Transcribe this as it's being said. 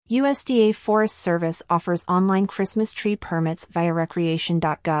USDA Forest Service offers online Christmas tree permits via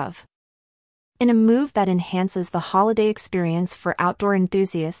Recreation.gov. In a move that enhances the holiday experience for outdoor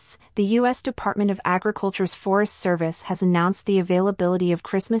enthusiasts, the U.S. Department of Agriculture's Forest Service has announced the availability of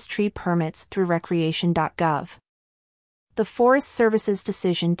Christmas tree permits through Recreation.gov. The Forest Service's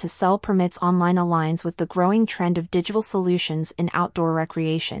decision to sell permits online aligns with the growing trend of digital solutions in outdoor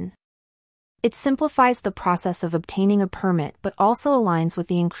recreation. It simplifies the process of obtaining a permit but also aligns with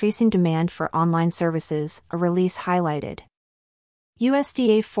the increasing demand for online services, a release highlighted.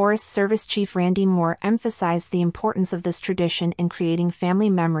 USDA Forest Service Chief Randy Moore emphasized the importance of this tradition in creating family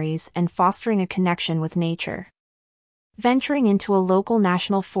memories and fostering a connection with nature. Venturing into a local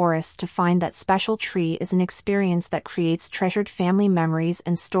national forest to find that special tree is an experience that creates treasured family memories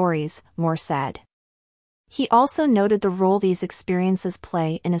and stories, Moore said. He also noted the role these experiences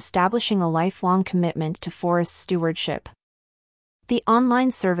play in establishing a lifelong commitment to forest stewardship. The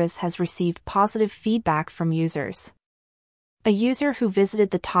online service has received positive feedback from users. A user who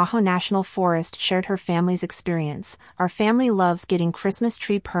visited the Tahoe National Forest shared her family's experience. "Our family loves getting Christmas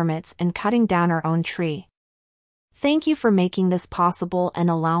tree permits and cutting down our own tree. Thank you for making this possible and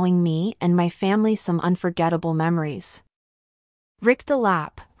allowing me and my family some unforgettable memories." Rick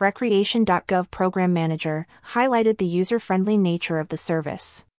DeLapp, Recreation.gov program manager, highlighted the user-friendly nature of the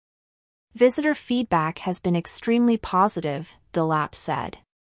service. "Visitor feedback has been extremely positive," DeLapp said.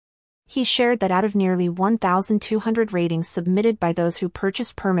 He shared that out of nearly 1,200 ratings submitted by those who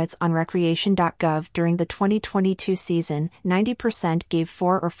purchased permits on Recreation.gov during the 2022 season, 90% gave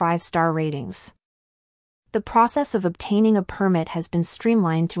 4 or 5-star ratings. The process of obtaining a permit has been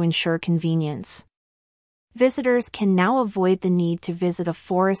streamlined to ensure convenience. Visitors can now avoid the need to visit a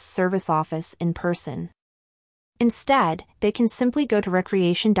Forest Service office in person. Instead, they can simply go to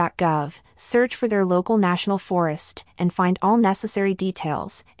Recreation.gov, search for their local national forest, and find all necessary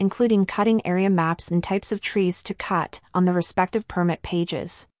details, including cutting area maps and types of trees to cut, on the respective permit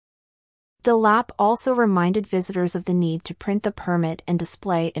pages. DeLapp also reminded visitors of the need to print the permit and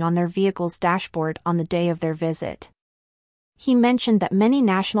display it on their vehicle's dashboard on the day of their visit. He mentioned that many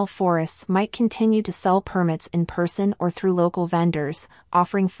national forests might continue to sell permits in person or through local vendors,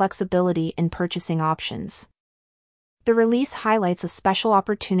 offering flexibility in purchasing options. The release highlights a special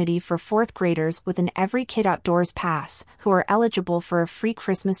opportunity for 4th graders with an Every Kid Outdoors Pass, who are eligible for a free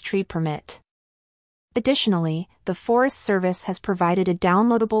Christmas tree permit. Additionally, the Forest Service has provided a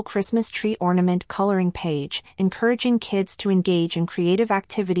downloadable Christmas tree ornament coloring page, encouraging kids to engage in creative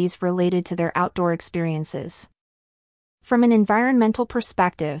activities related to their outdoor experiences. From an environmental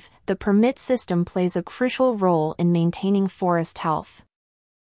perspective, the permit system plays a crucial role in maintaining forest health.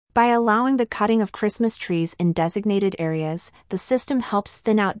 By allowing the cutting of Christmas trees in designated areas, the system helps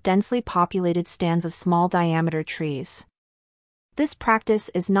thin out densely populated stands of small-diameter trees. This practice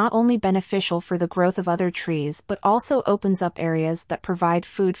is not only beneficial for the growth of other trees but also opens up areas that provide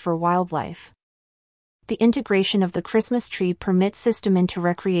food for wildlife. The integration of the Christmas tree permit system into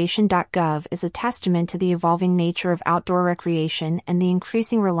Recreation.gov is a testament to the evolving nature of outdoor recreation and the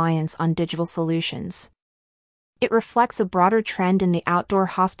increasing reliance on digital solutions. It reflects a broader trend in the outdoor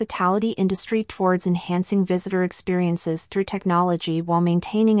hospitality industry towards enhancing visitor experiences through technology while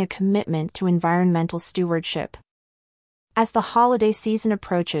maintaining a commitment to environmental stewardship. As the holiday season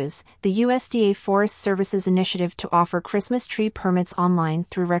approaches, the USDA Forest Service's initiative to offer Christmas tree permits online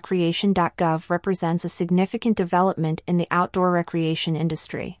through Recreation.gov represents a significant development in the outdoor recreation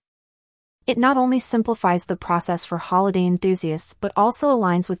industry. It not only simplifies the process for holiday enthusiasts but also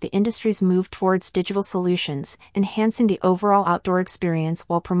aligns with the industry's move towards digital solutions, enhancing the overall outdoor experience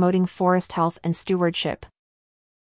while promoting forest health and stewardship.